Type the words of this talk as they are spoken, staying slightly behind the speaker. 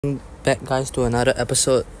back, guys, to another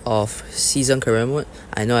episode of Season Career Mode.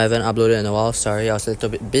 I know I haven't uploaded in a while, sorry, I was a little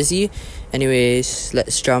bit busy. Anyways,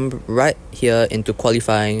 let's jump right here into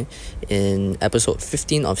qualifying in episode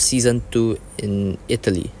 15 of Season 2 in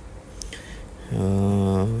Italy.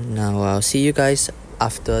 Now I'll see you guys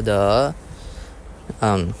after this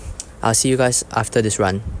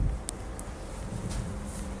run.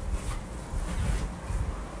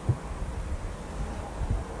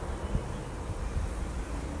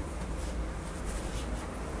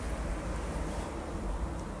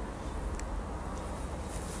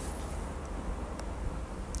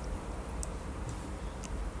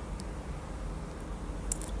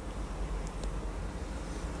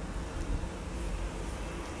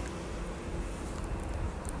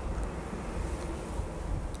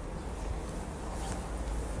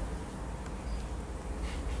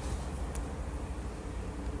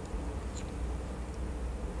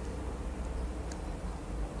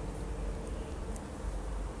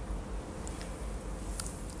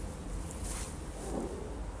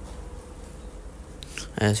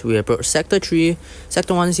 As we approach Sector 3,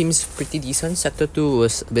 Sector 1 seems pretty decent, Sector 2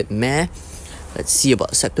 was a bit meh. Let's see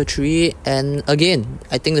about Sector 3, and again,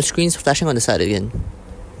 I think the screen's flashing on the side again.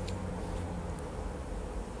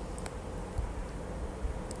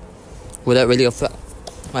 Will that really affect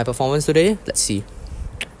my performance today? Let's see.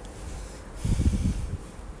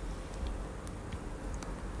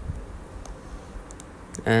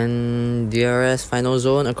 And DRS final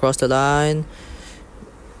zone across the line.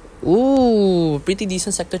 Ooh, pretty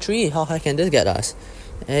decent Sector 3. How high can this get us?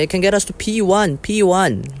 It can get us to P1.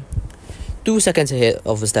 2 seconds ahead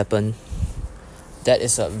of Verstappen. That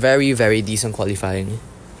is a very, very decent qualifying,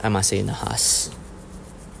 I must say, in the Haas.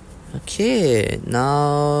 Okay,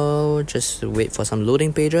 now just wait for some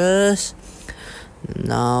loading pages.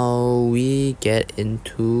 Now we get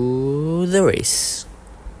into the race.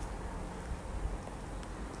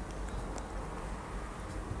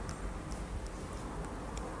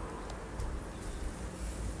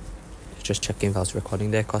 Just checking if I was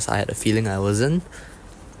recording there, because I had a feeling I wasn't.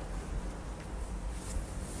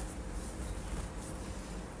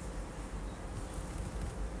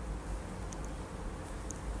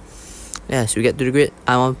 Yes, we get to the grid.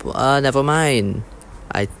 Never mind.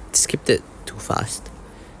 I skipped it too fast.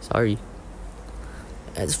 Sorry.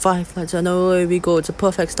 It's 5 laps and away we go. It's a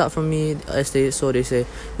perfect start from me, they say.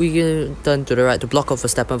 We can turn to the right to block off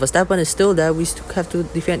Verstappen. Verstappen is still there. We still have to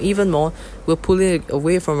defend even more. We're pulling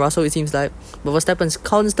away from Russell, it seems like. But Verstappen's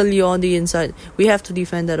constantly on the inside. We have to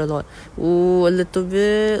defend that a lot. Ooh, a little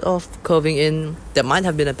bit of curving in. That might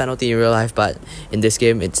have been a penalty in real life, but in this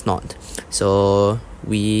game, it's not. So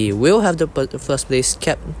we will have the first place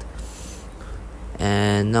kept.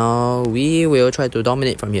 And now we will try to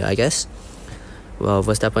dominate from here, I guess. Well,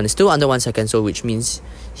 Verstappen is still under 1 second, so which means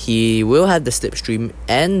he will have the slipstream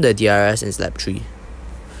and the DRS in lap 3.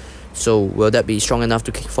 So will that be strong enough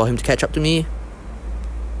for him to catch up to me?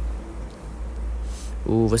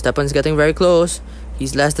 Ooh, Verstappen's getting very close.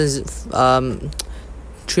 He's less than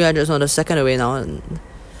 300 on the second away now.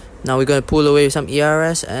 Now we're going to pull away with some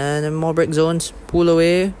ERS and more brake zones. Pull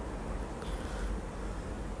away.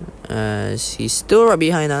 As he's still right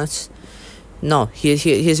behind us. No,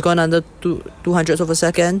 he's gone under 200ths of a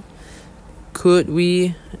second. Could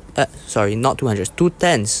we... sorry, not 200s,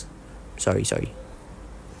 2/10. Sorry.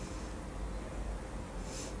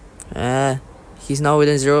 He's now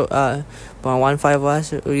within 0.15 of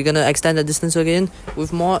us. Are we gonna extend the distance again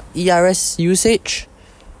with more ERS usage?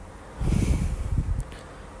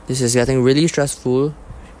 This is getting really stressful,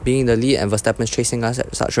 being the lead and Verstappen's chasing us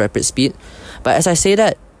at such rapid speed. But as I say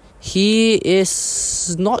that, he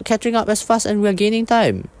is not catching up as fast and we're gaining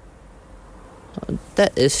time.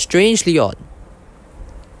 That is strangely odd.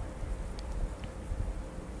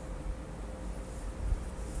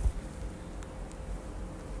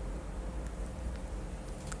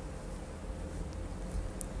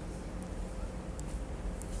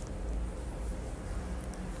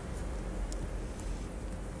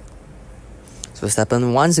 So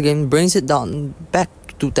Verstappen once again brings it down back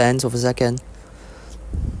to 2/10 of a second.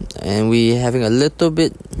 And we're having a little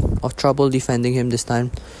bit of trouble defending him this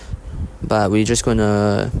time. But we're just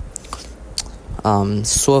gonna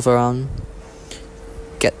swerve around,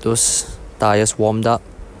 get those tires warmed up.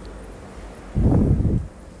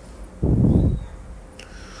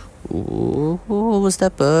 Ooh,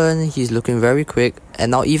 Verstappen, he's looking very quick.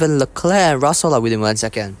 And now even Leclerc and Russell are within 1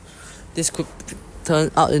 second. This could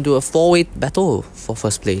turn out into a 4-way battle for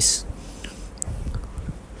first place.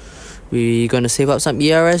 We're gonna save up some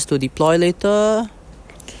ERS to deploy later.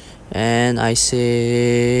 And I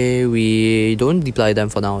say we don't deploy them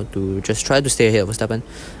for now, to just try to stay ahead of Verstappen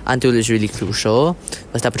until it's really crucial.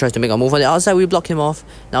 Verstappen tries to make a move on the outside, we block him off.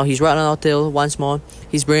 Now he's right on our tail once more.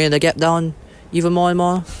 He's bringing the gap down even more and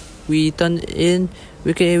more. We turn in,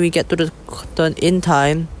 we get to the turn in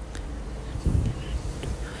time.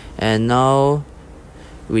 And now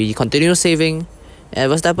we continue saving. And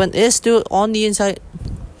Verstappen is still on the inside.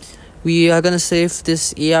 We are gonna save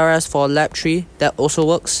this ERS for lap 3. That also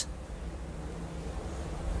works.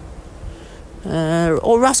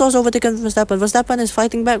 Russell's overtaken Verstappen. Verstappen is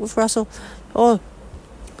fighting back with Russell.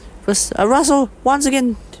 Russell once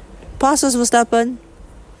again passes Verstappen.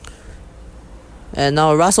 And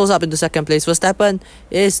now Russell's up into second place. Verstappen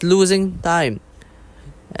is losing time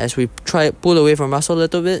as we try to pull away from Russell a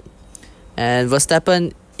little bit. And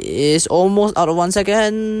Verstappen is almost out of 1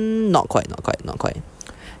 second. Not quite.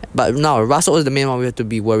 But now Russell is the main one we have to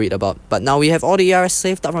be worried about. But now we have all the ERS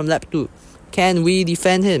saved up from lap 2. Can we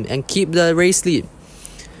defend him and keep the race lead?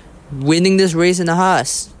 Winning this race in a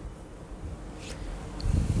Haas.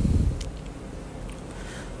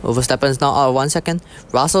 Verstappen's now out of 1 second.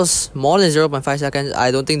 Russell's more than 0.5 seconds.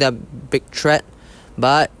 I don't think they're big threat,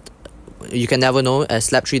 but you can never know.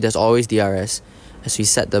 As lap 3, there's always DRS. As we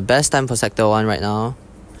set the best time for sector 1 right now.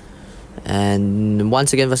 And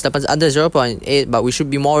once again, Verstappen's under 0.8, but we should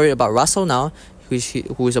be more worried about Russell now, who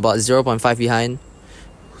is about 0.5 behind.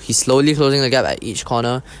 He's slowly closing the gap at each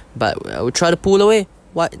corner, but we'll try to pull away.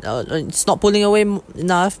 It's not pulling away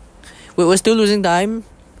enough. We're still losing time.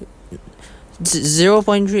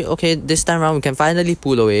 0.3. Okay, this time around we can finally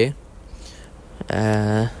pull away.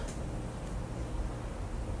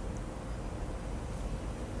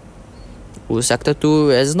 Sector 2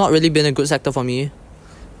 has not really been a good sector for me,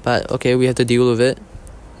 but okay, we have to deal with it.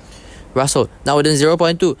 Russell now within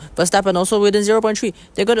 0.2. Verstappen also within 0.3.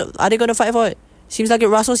 Are they gonna fight for it? Seems like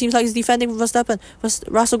Russell seems like he's defending Verstappen.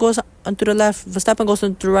 Russell goes onto the left. Verstappen goes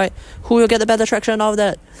onto the right. Who will get the better traction out of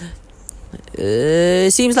that?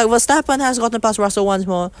 It seems like Verstappen has gotten past Russell once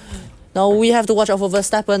more. Now we have to watch out for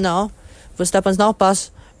Verstappen now. Verstappen's now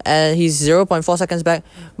passed and he's 0.4 seconds back.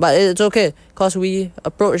 But it's okay because we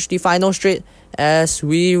approach the final straight as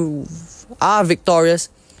we are victorious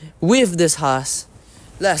with this Haas.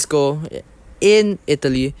 Let's go. In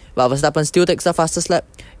Italy. But Verstappen still takes the fastest lap.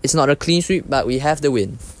 It's not a clean sweep, but we have the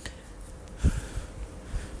win.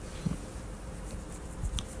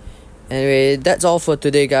 Anyway, that's all for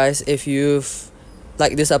today, guys. If you've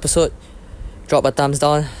liked this episode, drop a thumbs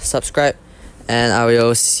down, subscribe, and I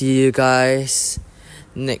will see you guys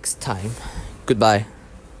next time. Goodbye.